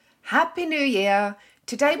Happy New Year!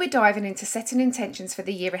 Today we're diving into setting intentions for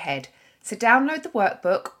the year ahead. So download the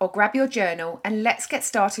workbook or grab your journal and let's get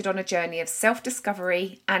started on a journey of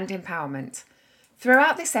self-discovery and empowerment.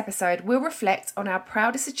 Throughout this episode, we'll reflect on our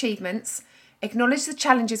proudest achievements, acknowledge the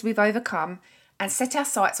challenges we've overcome, and set our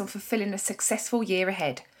sights on fulfilling a successful year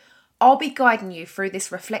ahead. I'll be guiding you through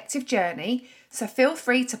this reflective journey, so feel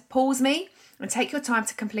free to pause me and take your time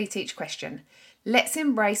to complete each question. Let's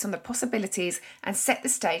embrace on the possibilities and set the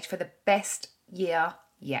stage for the best year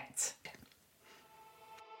yet.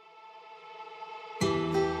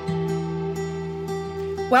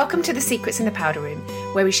 Welcome to The Secrets in the Powder Room,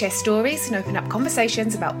 where we share stories and open up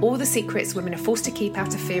conversations about all the secrets women are forced to keep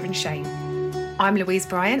out of fear and shame. I'm Louise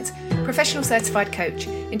Bryant, professional certified coach,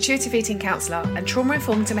 intuitive eating counsellor and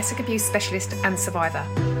trauma-informed domestic abuse specialist and survivor.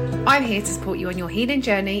 I'm here to support you on your healing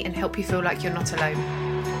journey and help you feel like you're not alone.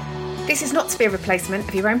 This is not to be a replacement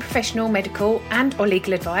of your own professional, medical and or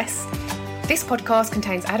legal advice. This podcast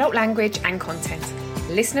contains adult language and content.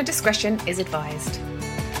 Listener discretion is advised.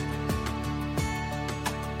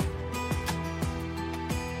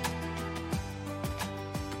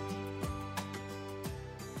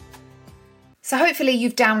 So hopefully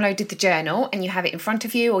you've downloaded the journal and you have it in front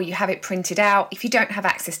of you or you have it printed out. If you don't have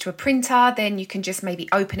access to a printer, then you can just maybe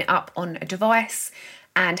open it up on a device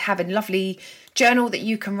and have a lovely journal that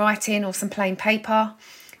you can write in or some plain paper.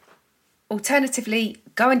 Alternatively,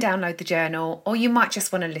 go and download the journal, or you might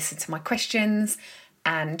just want to listen to my questions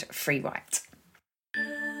and free write.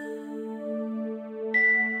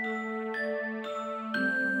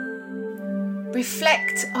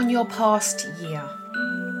 Reflect on your past year.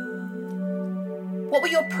 What were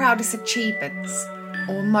your proudest achievements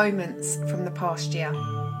or moments from the past year?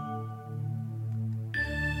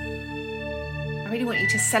 I really want you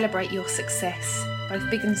to celebrate your success, both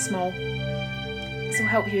big and small. This will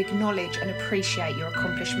help you acknowledge and appreciate your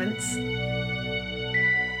accomplishments.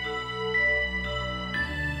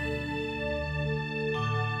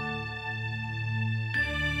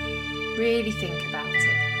 Really think about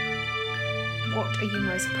it. What are you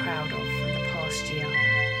most proud of from the past year?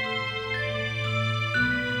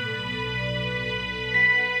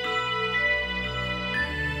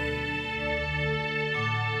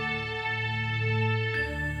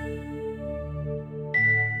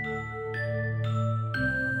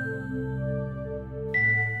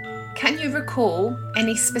 Can you recall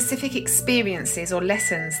any specific experiences or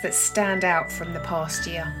lessons that stand out from the past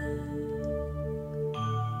year?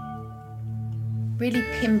 Really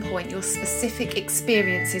pinpoint your specific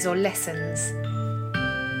experiences or lessons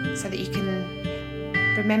so that you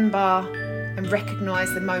can remember and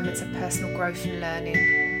recognise the moments of personal growth and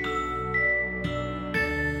learning.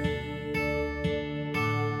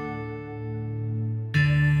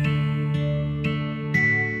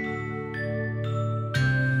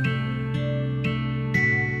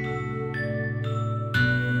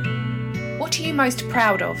 What are you most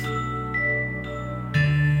proud of?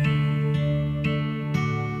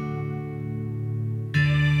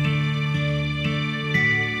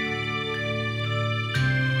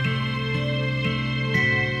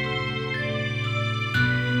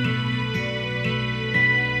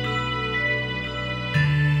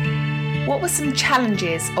 What were some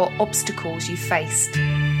challenges or obstacles you faced?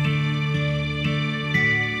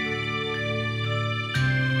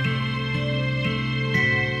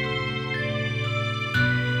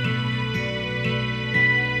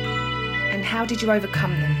 How did you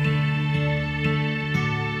overcome them?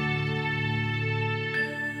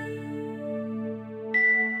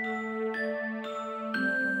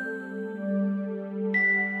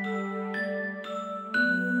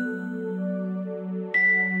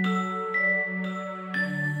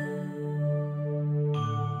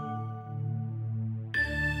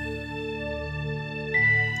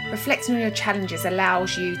 Reflecting on your challenges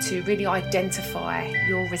allows you to really identify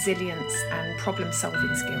your resilience and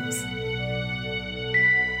problem-solving skills.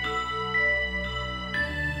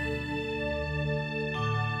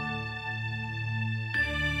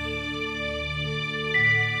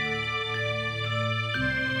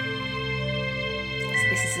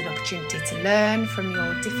 This is an opportunity to learn from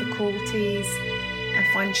your difficulties and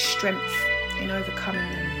find strength in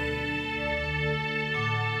overcoming them.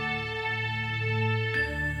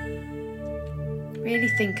 Really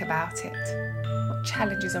think about it. What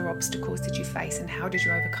challenges or obstacles did you face and how did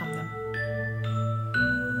you overcome them?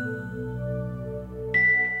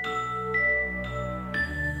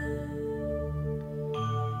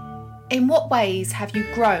 In what ways have you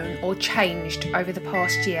grown or changed over the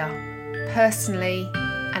past year, personally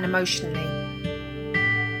and emotionally?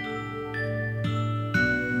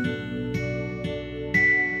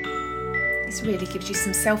 It's This really gives you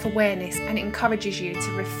some self-awareness and encourages you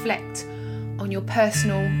to reflect on your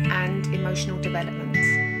personal and emotional development.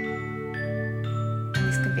 And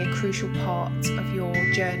this can be a crucial part of your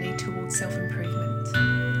journey towards self-improvement.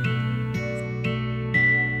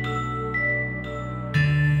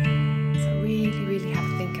 So really have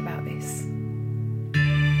a think about this.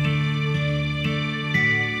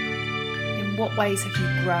 In what ways have you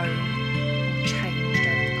grown or changed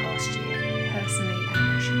over the past year, personally and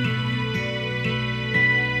emotionally?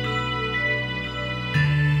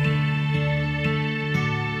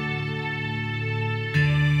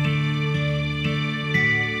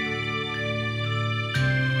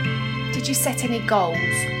 Did you set any goals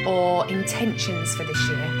or intentions for this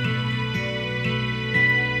year?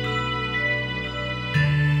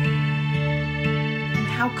 And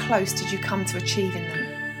how close did you come to achieving them?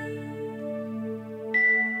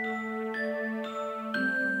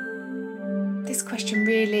 This question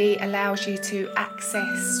really allows you to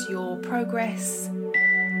access your progress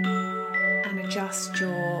and adjust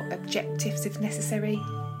your objectives if necessary.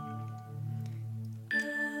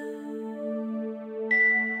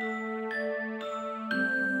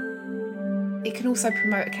 It can also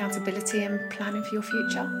promote accountability and planning for your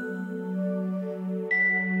future.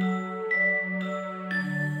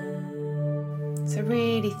 So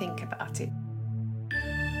really think about it.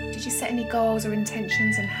 Did you set any goals or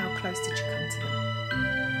intentions, and how close did you come to them?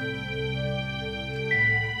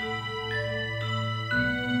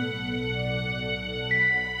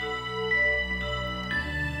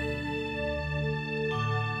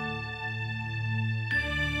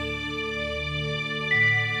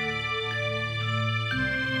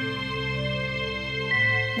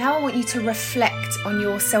 Now I want you to reflect on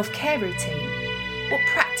your self-care routine. What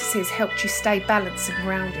practices helped you stay balanced and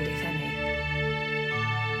grounded, if any?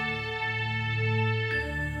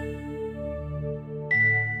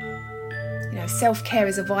 Self-care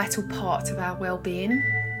is a vital part of our well-being.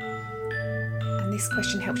 And this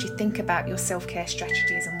question helps you think about your self-care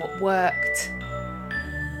strategies and what worked,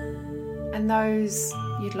 and those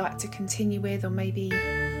you'd like to continue with, or maybe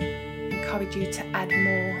encourage you to add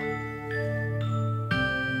more.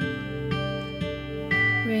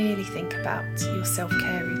 Really think about your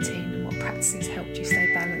self-care routine and what practices helped you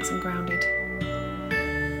stay balanced and grounded.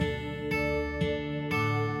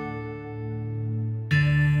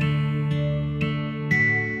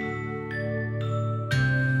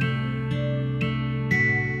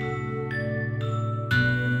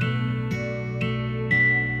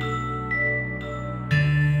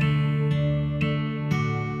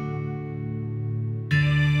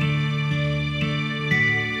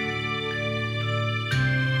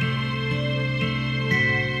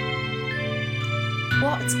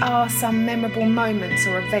 What are some memorable moments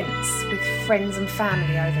or events with friends and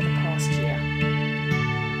family over the past year?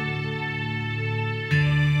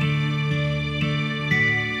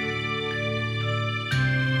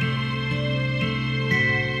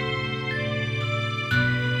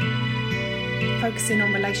 Focusing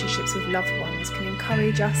on relationships with loved ones can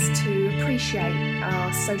encourage us to appreciate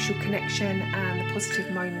our social connection and the positive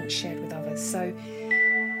moments shared with others. So,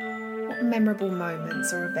 what memorable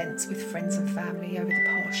moments or events with friends and family over the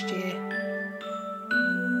past year?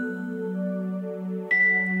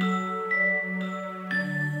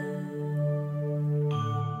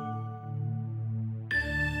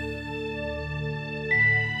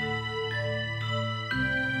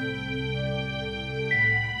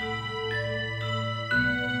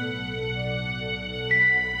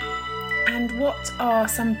 And what are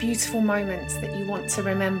some beautiful moments that you want to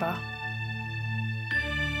remember?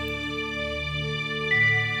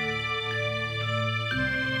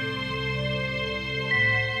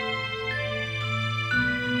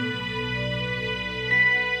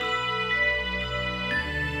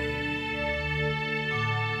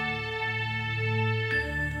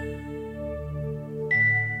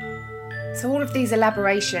 So all of these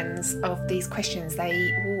elaborations of these questions,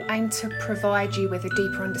 they will aim to provide you with a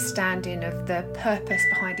deeper understanding of the purpose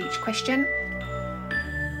behind each question,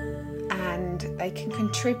 and they can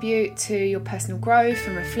contribute to your personal growth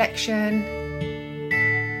and reflection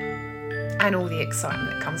and all the excitement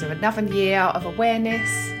that comes with another year of awareness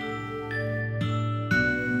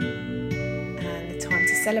and the time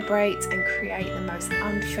to celebrate and create the most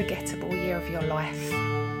unforgettable year of your life.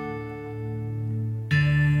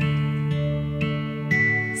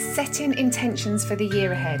 Setting intentions for the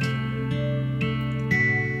year ahead.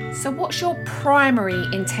 So what's your primary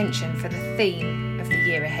intention for the theme of the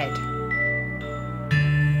year ahead?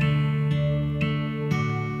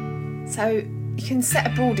 So you can set a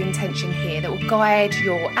broad intention here that will guide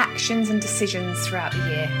your actions and decisions throughout the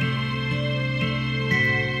year.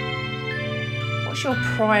 What's your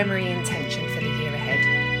primary intention for the year ahead?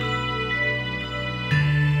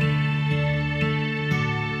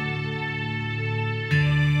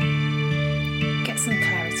 Get some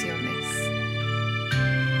clarity on this.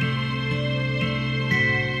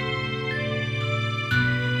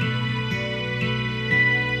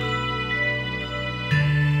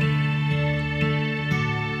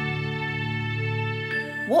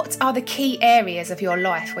 What are the key areas of your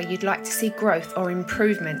life where you'd like to see growth or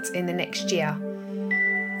improvement in the next year?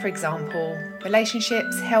 For example,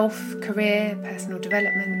 relationships, health, career, personal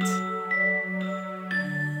development.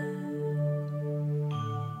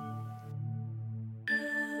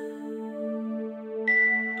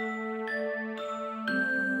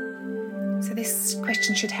 So this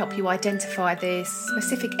question should help you identify the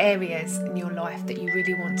specific areas in your life that you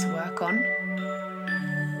really want to work on.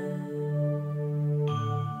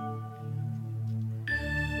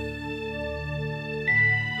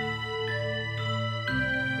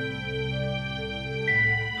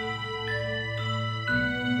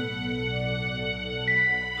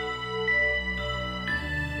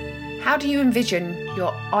 How do you envision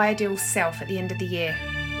your ideal self at the end of the year?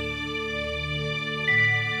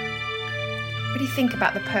 Really think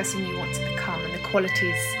about the person you want to become and the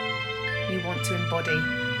qualities you want to embody.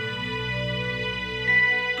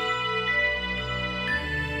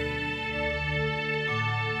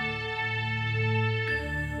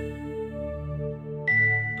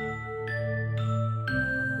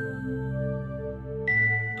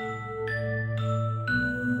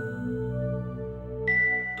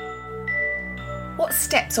 What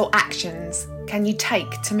steps or actions can you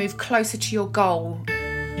take to move closer to your goal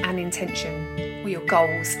and intention, or your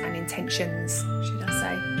goals and intentions, should I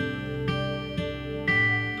say?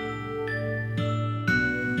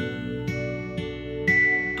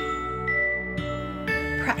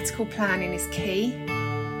 Practical planning is key.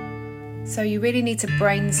 So you really need to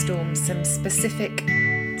brainstorm some specific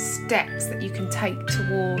steps that you can take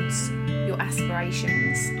towards your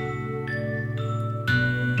aspirations.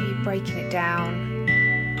 You're breaking it down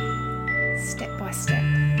step by step.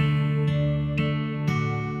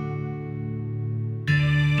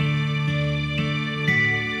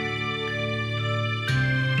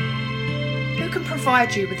 Who can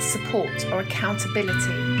provide you with support or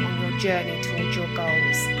accountability on your journey towards your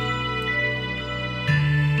goals?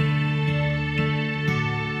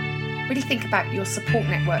 Really think about your support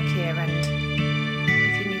network here, and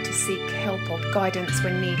if you need to seek help or guidance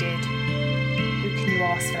when needed, who can you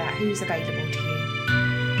ask for that? Who's available to you?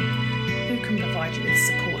 Who can provide you with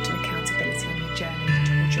support and accountability on your journey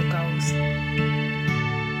towards your goals?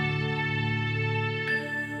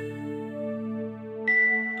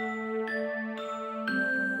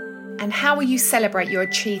 And how will you celebrate your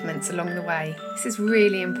achievements along the way? This is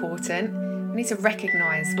really important. We need to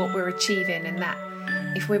recognise what we're achieving, and that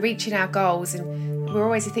if we're reaching our goals, and we're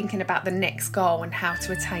always thinking about the next goal and how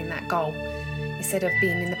to attain that goal, instead of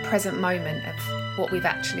being in the present moment of what we've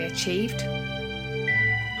actually achieved.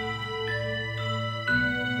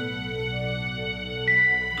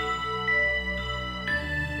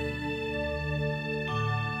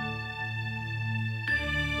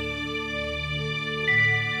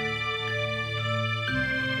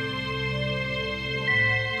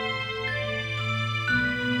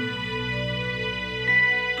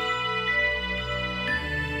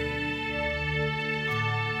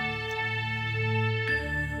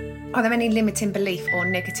 Are there any limiting belief or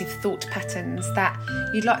negative thought patterns that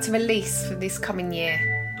you'd like to release for this coming year?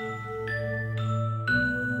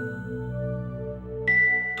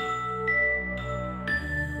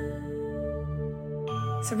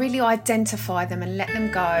 So really identify them and let them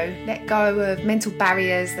go. Let go of mental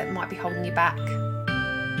barriers that might be holding you back.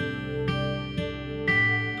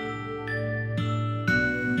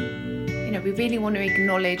 We really want to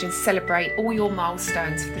acknowledge and celebrate all your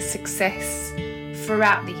milestones for the success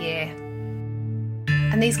throughout the year.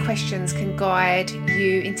 And these questions can guide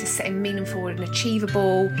you into setting meaningful and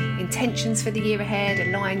achievable intentions for the year ahead,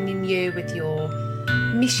 aligning you with your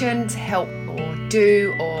mission to help or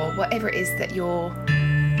do, or whatever it is that your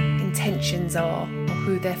intentions are, or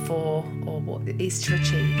who they're for, or what it is to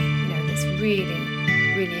achieve. Let's really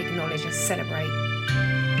acknowledge and celebrate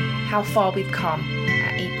how far we've come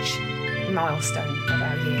at each milestone of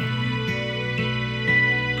our year.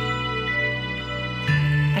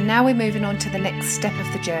 And now we're moving on to the next step of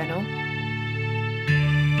the journal.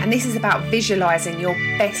 And this is about visualising your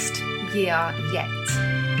best year yet.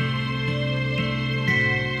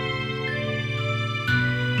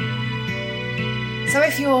 So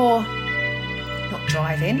if you're not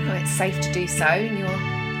driving, or it's safe to do so, and you're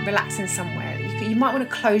relaxing somewhere, you might want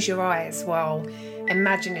to close your eyes while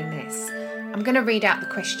imagining this. I'm going to read out the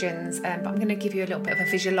questions, but I'm going to give you a little bit of a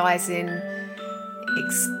visualising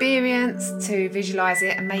experience to visualise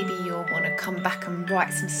it, and maybe you'll want to come back and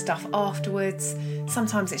write some stuff afterwards.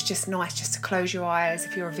 Sometimes it's just nice just to close your eyes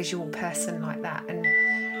if you're a visual person like that, and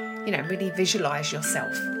really visualise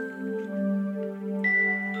yourself.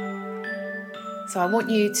 So I want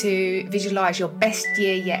you to visualise your best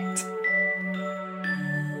year yet.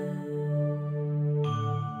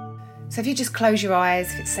 So if you just close your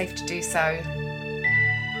eyes, if it's safe to do so.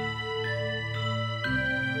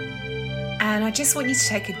 And I just want you to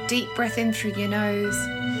take a deep breath in through your nose.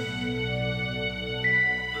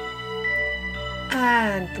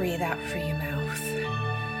 And breathe out through your mouth.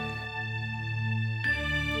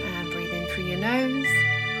 And breathe in through your nose.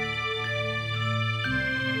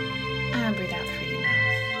 And breathe out through your mouth.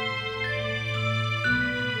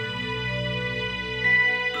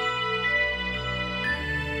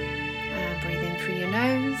 And breathe in through your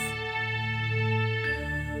nose.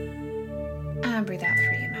 And breathe out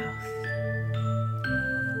through your mouth.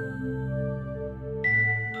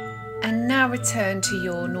 And now return to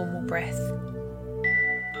your normal breath.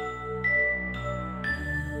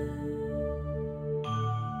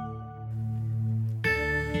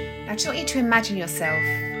 I just want you to imagine yourself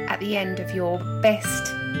at the end of your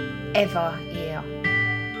best ever year.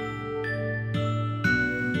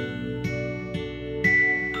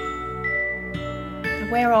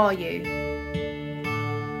 Where are you?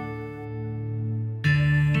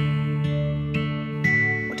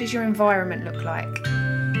 What does your environment look like?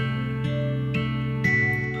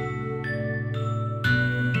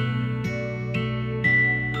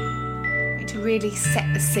 You need to really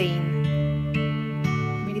set the scene.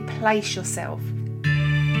 Place yourself.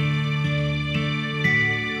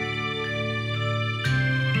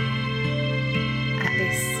 At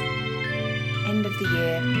this end of the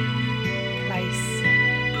year place.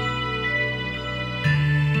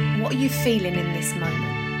 What are you feeling in this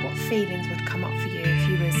moment? What feelings would come up for you if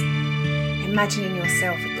you was imagining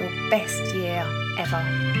yourself at your best year ever?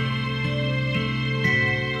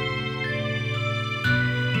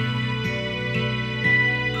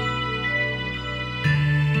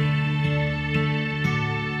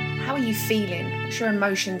 How are you feeling? What's your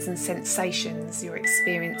emotions and sensations you're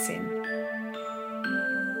experiencing?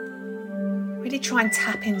 Really try and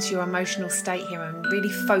tap into your emotional state here and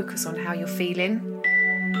really focus on how you're feeling.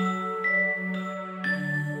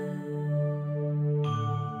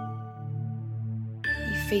 Are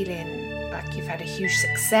you feeling like you've had a huge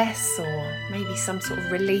success, or maybe some sort of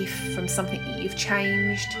relief from something that you've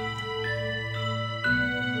changed?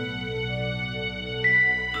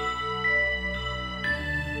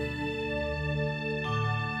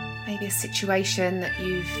 Maybe a situation that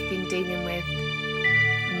you've been dealing with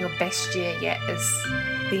in your best year yet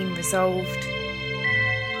has been resolved.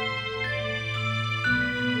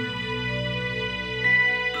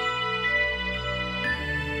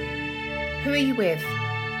 Who are you with?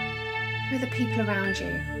 Who are the people around you?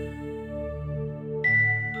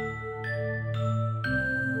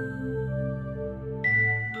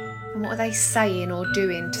 And what are they saying or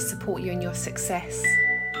doing to support you in your success?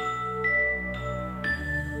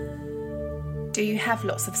 Do you have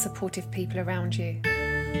lots of supportive people around you?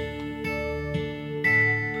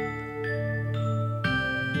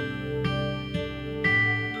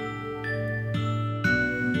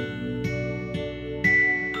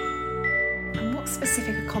 And what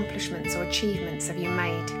specific accomplishments or achievements have you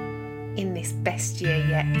made in this best year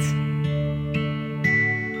yet?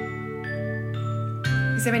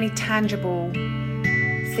 Is there any tangible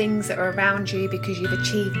things that are around you because you've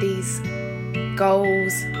achieved these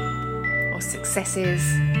goals or successes?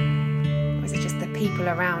 Or is it just the people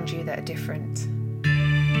around you that are different?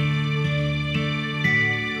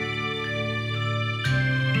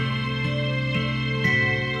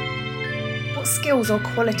 What skills or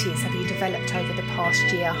qualities have you developed over the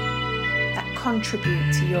past year that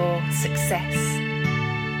contribute to your success?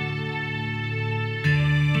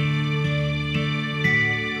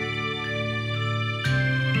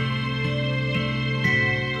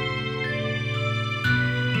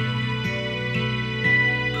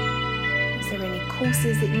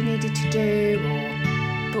 Courses that you needed to do,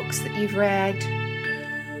 or books that you've read?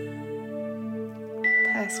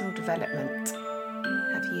 Personal development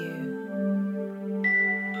have you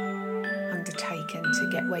undertaken to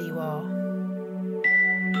get where you are?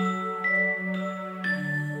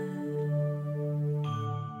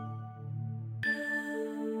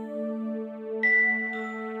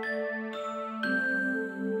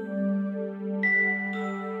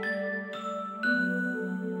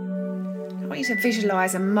 I want you to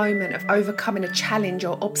visualise a moment of overcoming a challenge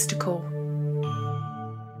or obstacle.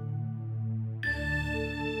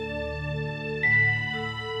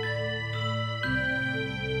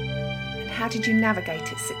 how did you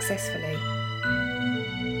navigate it successfully?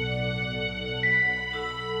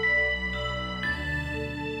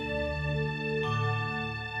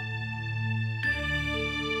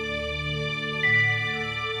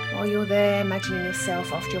 While you're there, imagining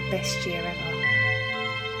yourself after your best year ever.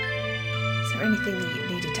 Is there anything that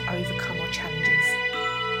you needed to overcome or challenges?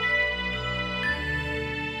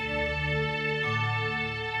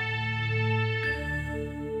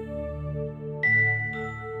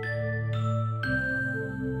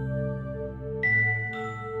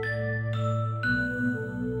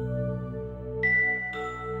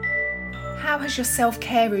 How has your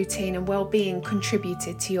self-care routine and well-being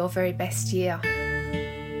contributed to your very best year? So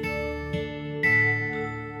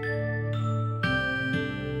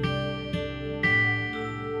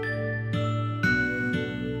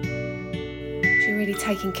you're really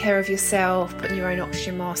taking care of yourself, putting your own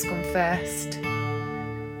oxygen mask on first. So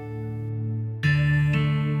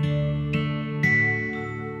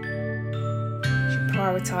you're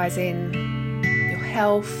prioritising your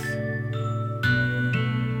health.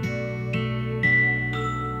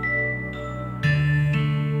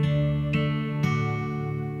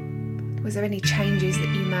 Was there any changes that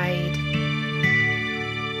you made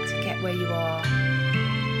to get where you are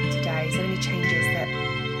today? Is there any changes that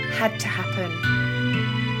had to happen,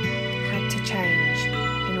 had to change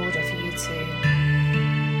in order for you to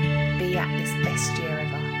be at this best year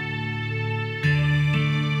ever?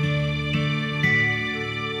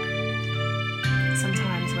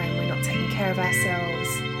 Sometimes when we're not taking care of ourselves,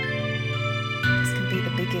 this can be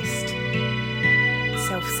the biggest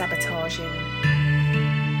self-sabotaging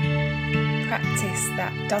practice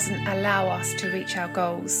that doesn't allow us to reach our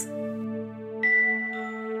goals.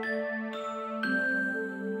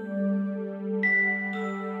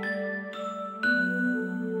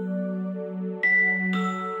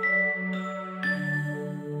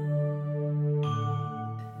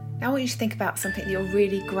 Now I want you to think about something that you're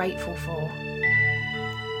really grateful for.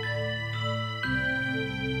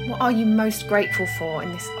 What are you most grateful for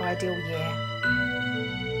in this ideal year?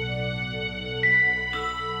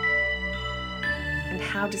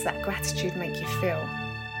 How does that gratitude make you feel?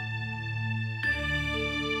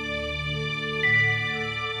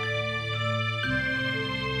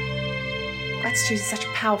 Gratitude is such a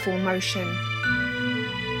powerful emotion.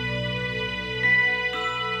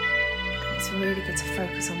 And it's really good to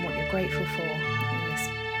focus on what you're grateful for in this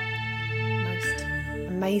most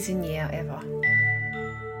amazing year ever.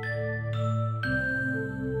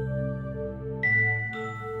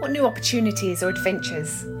 What new opportunities or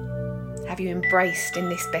adventures have you embraced in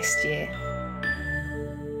this best year?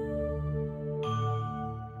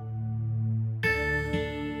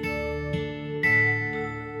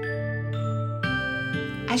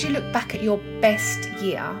 As you look back at your best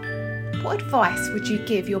year, what advice would you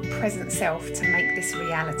give your present self to make this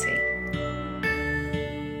reality?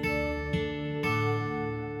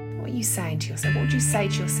 What are you saying to yourself? What would you say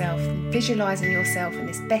to yourself, visualising yourself in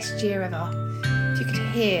this best year ever? If you could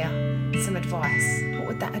hear some advice, what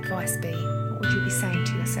would that advice be? What would you be saying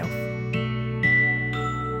to yourself?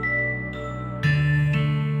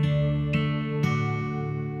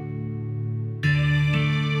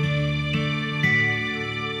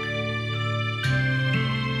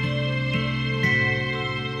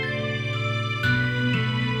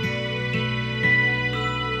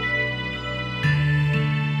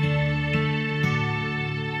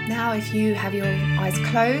 Now, if you have your eyes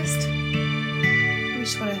closed, you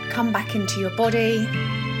just want to come back into your body.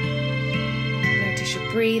 Notice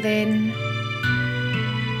your breathing.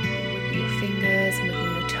 Wiggle your fingers,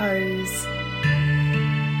 wiggle your toes.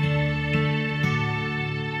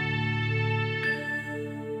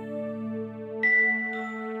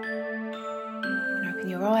 And open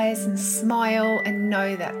your eyes and smile and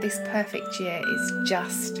know that this perfect year is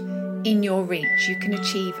just in your reach. You can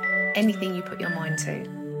achieve anything you put your mind to.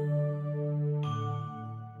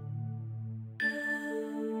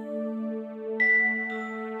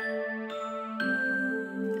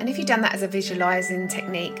 And if you've done that as a visualising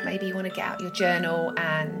technique, maybe you want to get out your journal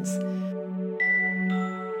and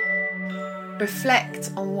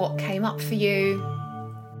reflect on what came up for you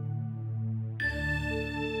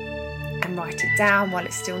and write it down while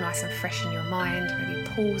it's still nice and fresh in your mind. Maybe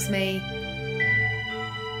pause me.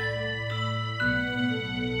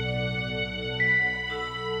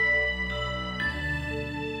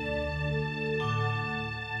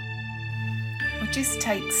 Or just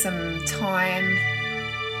take some time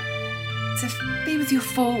to be with your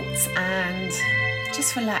thoughts and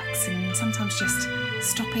just relax, and sometimes just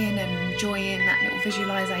stop in and enjoying that little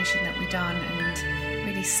visualisation that we've done and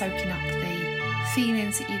really soaking up the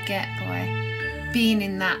feelings that you get by being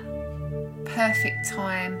in that perfect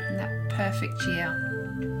time and that perfect year.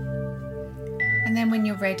 And then when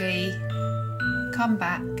you're ready, come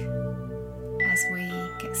back as we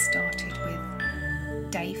get started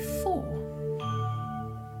with day 4.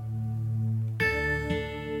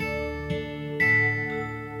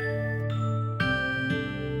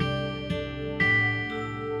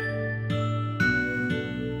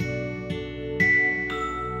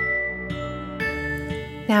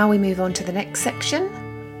 Now we move on to the next section,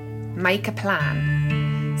 make a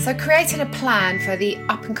plan. So creating a plan for the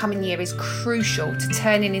up and coming year is crucial to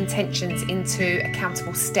turning intentions into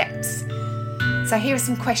accountable steps. So here are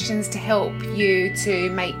some questions to help you to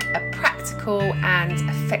make a practical and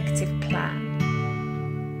effective plan.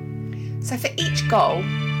 So for each goal,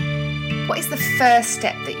 what is the first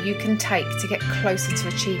step that you can take to get closer to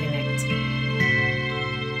achieving it?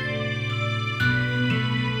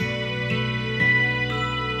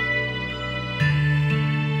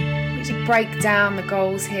 Break down the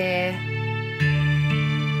goals here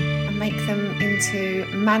and make them into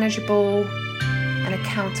manageable and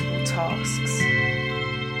accountable tasks.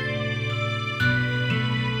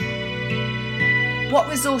 What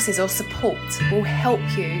resources or support will help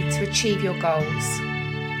you to achieve your goals?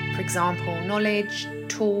 For example, knowledge,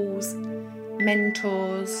 tools,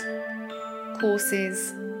 mentors,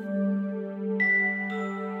 courses.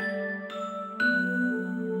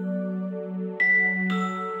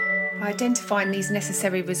 By identifying these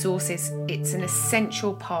necessary resources, it's an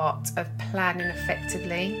essential part of planning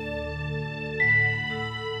effectively.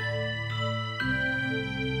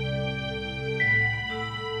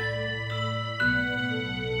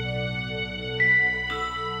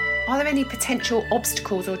 Are there any potential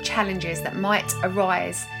obstacles or challenges that might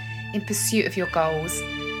arise in pursuit of your goals,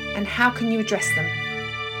 and how can you address them?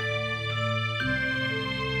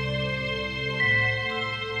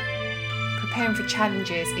 Preparing for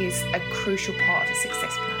challenges is a crucial part of a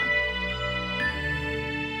success plan.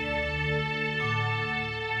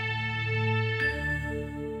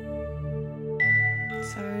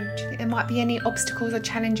 So, do you think there might be any obstacles or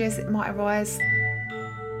challenges that might arise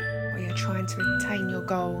while you're trying to attain your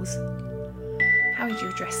goals? How would you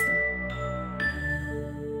address them?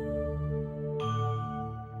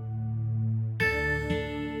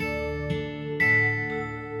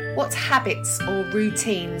 What habits or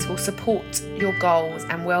routines will support your goals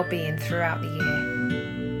and well-being throughout the year?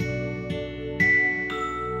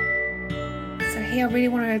 So here I really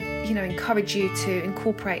want to, encourage you to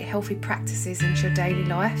incorporate healthy practices into your daily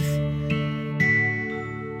life.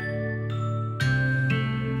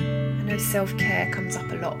 I know self-care comes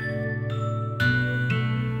up a lot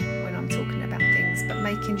when I'm talking about things, but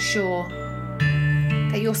making sure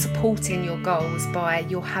that you're supporting your goals by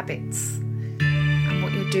your habits and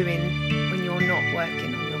what you're doing when you're not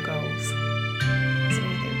working on your goals. So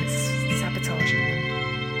anything that's sabotaging them.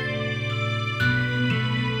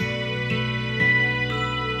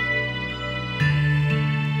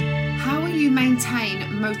 How will you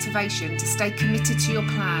maintain motivation to stay committed to your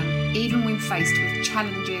plan even when faced with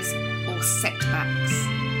challenges or setbacks?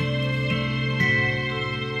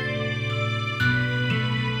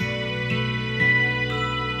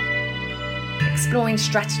 Exploring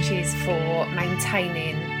strategies for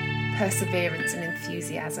maintaining perseverance and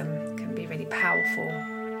enthusiasm can be really powerful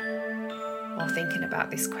while thinking about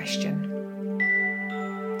this question.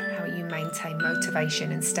 How will you maintain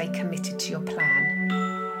motivation and stay committed to your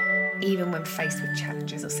plan, even when faced with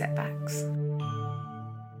challenges or setbacks?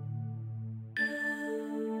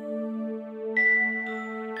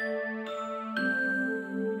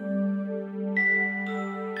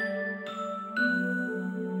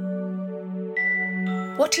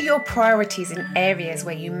 What are your priorities in areas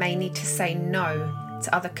where you may need to say no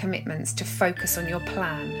to other commitments to focus on your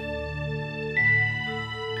plan?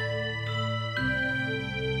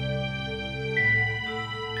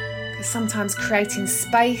 Because sometimes creating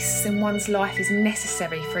space in one's life is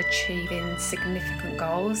necessary for achieving significant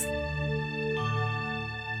goals.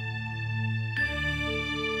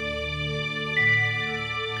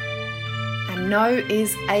 And no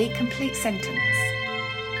is a complete sentence.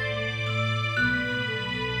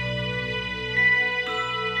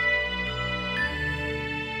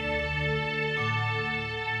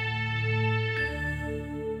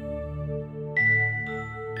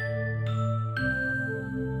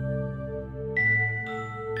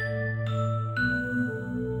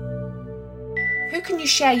 Who can you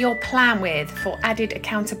share your plan with for added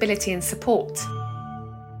accountability and support?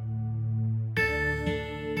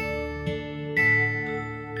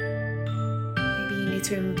 Maybe you need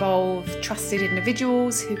to involve trusted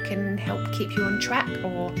individuals who can help keep you on track,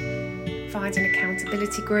 or find an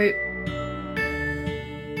accountability group,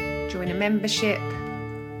 join join a membership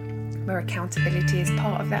where accountability is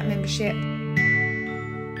part of that membership.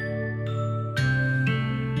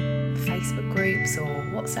 Facebook groups or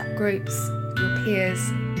WhatsApp groups, your peers.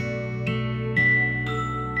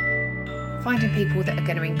 Finding people that are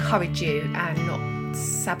going to encourage you and not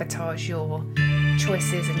sabotage your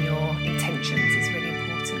choices and your intentions is really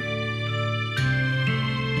important.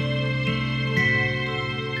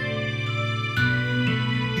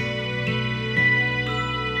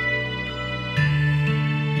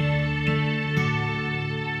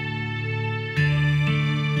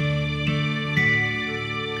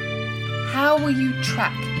 How will you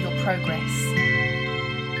track your progress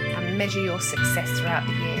and measure your success throughout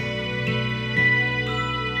the year?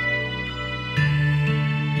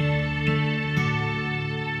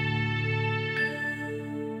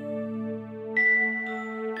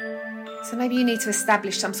 So maybe you need to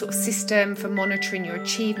establish some sort of system for monitoring your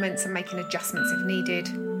achievements and making adjustments if needed.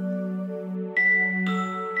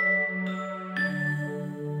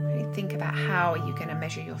 Really think about how are you going to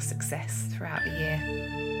measure your success throughout the year.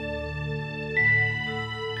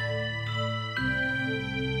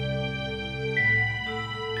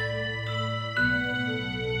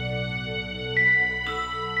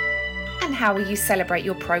 And how will you celebrate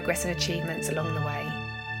your progress and achievements along the way?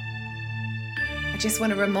 I just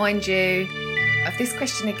want to remind you of this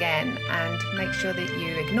question again and make sure that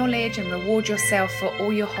you acknowledge and reward yourself for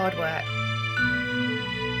all your hard work.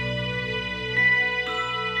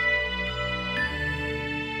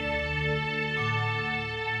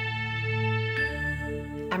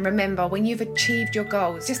 And remember, when you've achieved your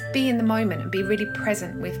goals, just be in the moment and be really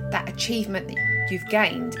present with that achievement that you've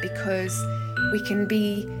gained, because we can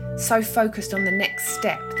be so focused on the next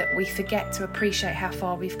step that we forget to appreciate how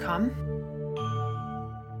far we've come.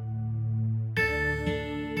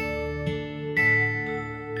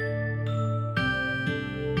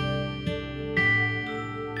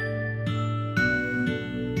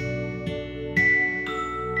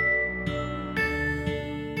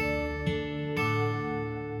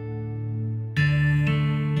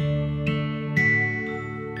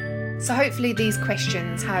 So hopefully these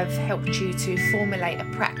questions have helped you to formulate a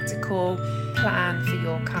practical plan for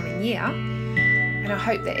your coming year, and I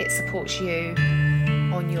hope that it supports you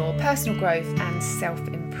on your personal growth and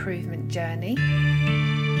self-improvement journey.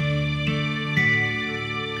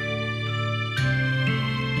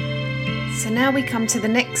 So now we come to the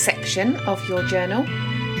next section of your journal,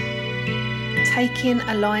 taking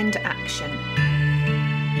aligned action.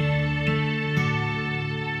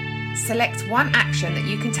 Select one action that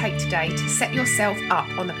you can take today to set yourself up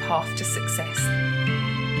on the path to success.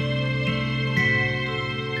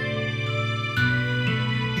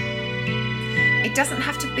 It doesn't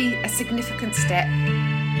have to be a significant step.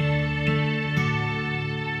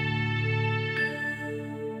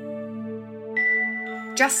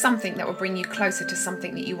 Just something that will bring you closer to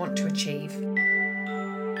something that you want to achieve.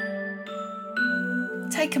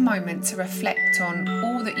 Take a moment to reflect on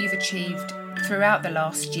all that you've achieved throughout the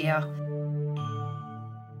last year.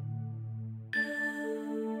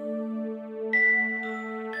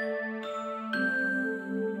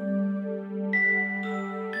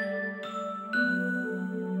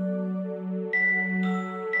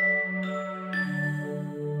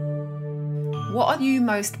 What are you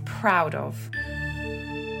most proud of?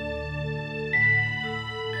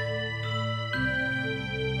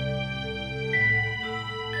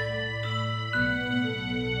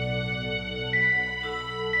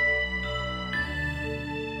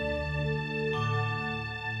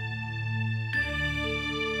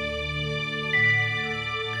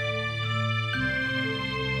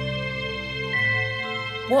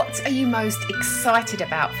 What are you most excited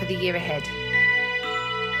about for the year ahead?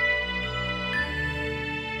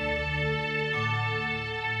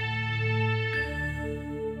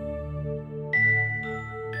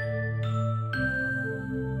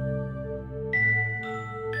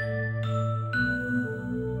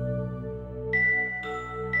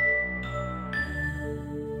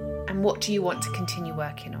 And what do you want to continue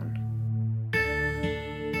working on?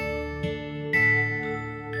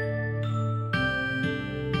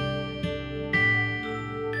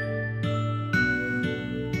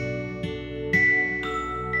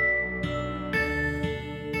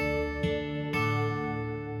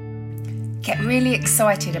 Get really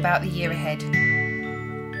excited about the year ahead.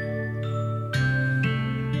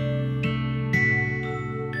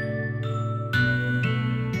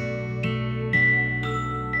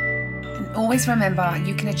 And always remember,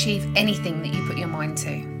 you can achieve anything that you put your mind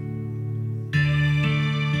to.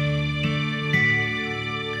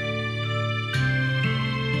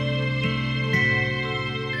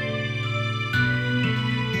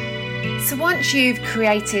 So once you've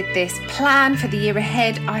created this plan for the year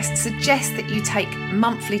ahead, I suggest that you take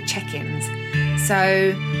monthly check-ins.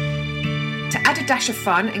 So to add a dash of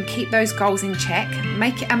fun and keep those goals in check,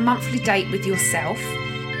 make it a monthly date with yourself.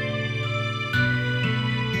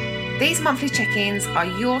 These monthly check-ins are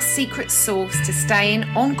your secret sauce to staying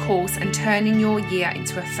on course and turning your year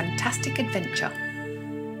into a fantastic adventure.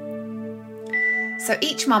 So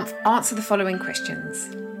each month, answer the following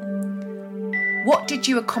questions. What did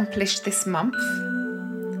you accomplish this month?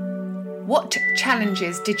 What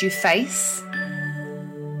challenges did you face?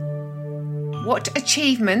 What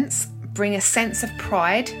achievements bring a sense of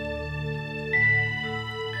pride?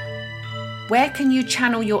 Where can you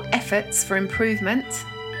channel your efforts for improvement?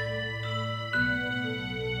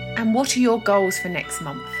 And what are your goals for next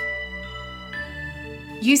month?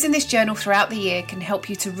 Using this journal throughout the year can help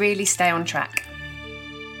you to really stay on track.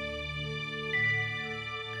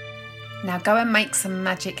 Now go and make some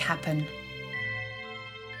magic happen.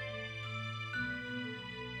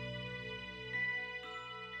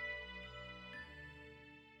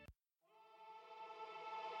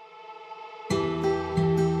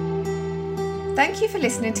 Thank you for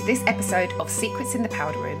listening to this episode of Secrets in the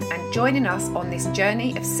Powder Room and joining us on this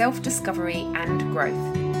journey of self-discovery and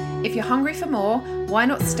growth. If you're hungry for more, why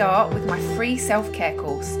not start with my free self-care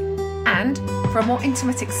course? And for a more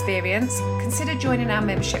intimate experience, consider joining our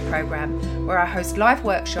membership program where I host live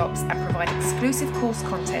workshops and provide exclusive course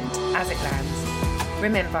content as it lands.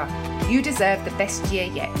 Remember, you deserve the best year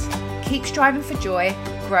yet. Keep striving for joy,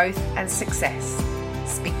 growth and success.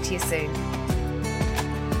 Speak to you soon.